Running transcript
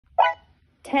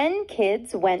10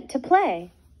 kids went to play.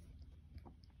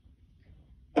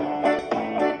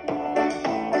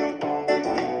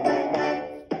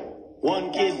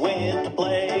 One kid went to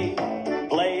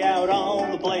play out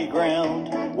on the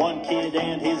playground. One kid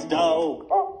and his dog,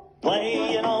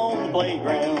 playing on the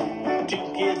playground.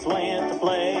 Two kids went to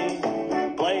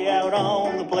play out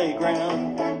on the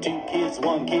playground. Two kids,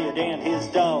 one kid and his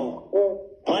dog,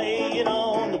 playing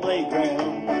on the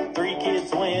playground. Three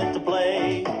kids went to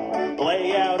play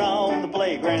out on the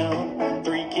playground.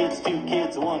 Three kids, two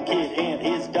kids, one kid and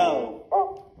his dog,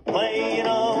 playing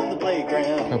on the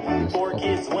playground. Four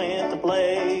kids went to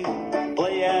play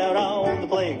out on the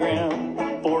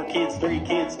playground. Four kids, three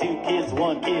kids, two kids,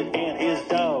 one kid and his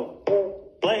dog,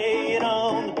 playing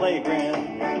on the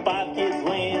playground. Five kids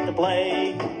went to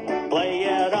play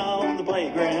out on the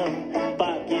playground.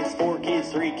 Five kids, four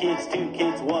kids, three kids, two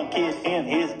kids, one kid and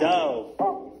his dog,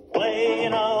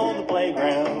 playing on the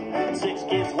playground. Six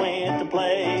kids went to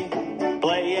play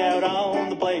out on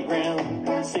the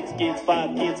playground. Six kids,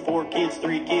 five kids, four kids,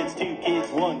 three kids, two kids,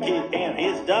 one kid and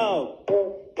his dog,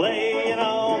 playing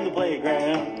on the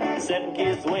playground. Seven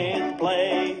kids went to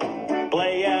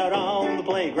play out on the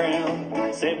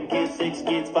playground. Seven kids, six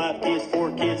kids, five kids,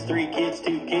 four kids, three kids,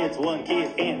 two kids, one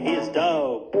kid and his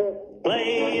dog,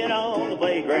 playing on the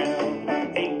playground.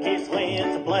 Eight kids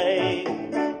went to play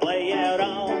out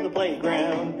on the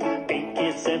playground. Eight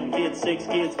kids, seven kids, six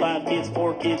kids, five kids,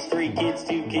 four kids, three kids,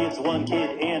 two kids, one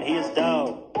kid and his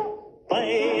dog,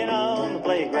 playing on the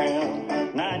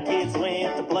playground. Nine kids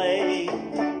went to play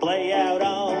out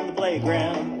on the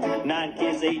playground. Nine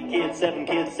kids, eight kids, seven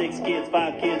kids, six kids,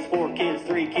 five kids, four kids,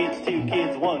 three kids, two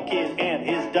kids, one kid and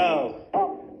his dog,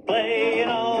 playing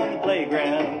on the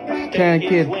playground. 10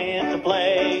 kids went to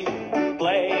play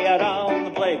out on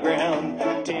the playground.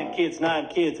 10 kids, 9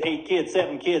 kids, 8 kids,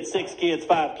 7 kids, 6 kids,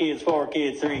 5 kids, 4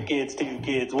 kids, 3 kids, 2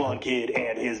 kids, 1 kid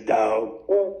and his dog,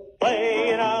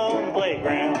 playing on the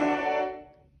playground.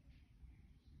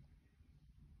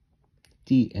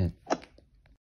 The end.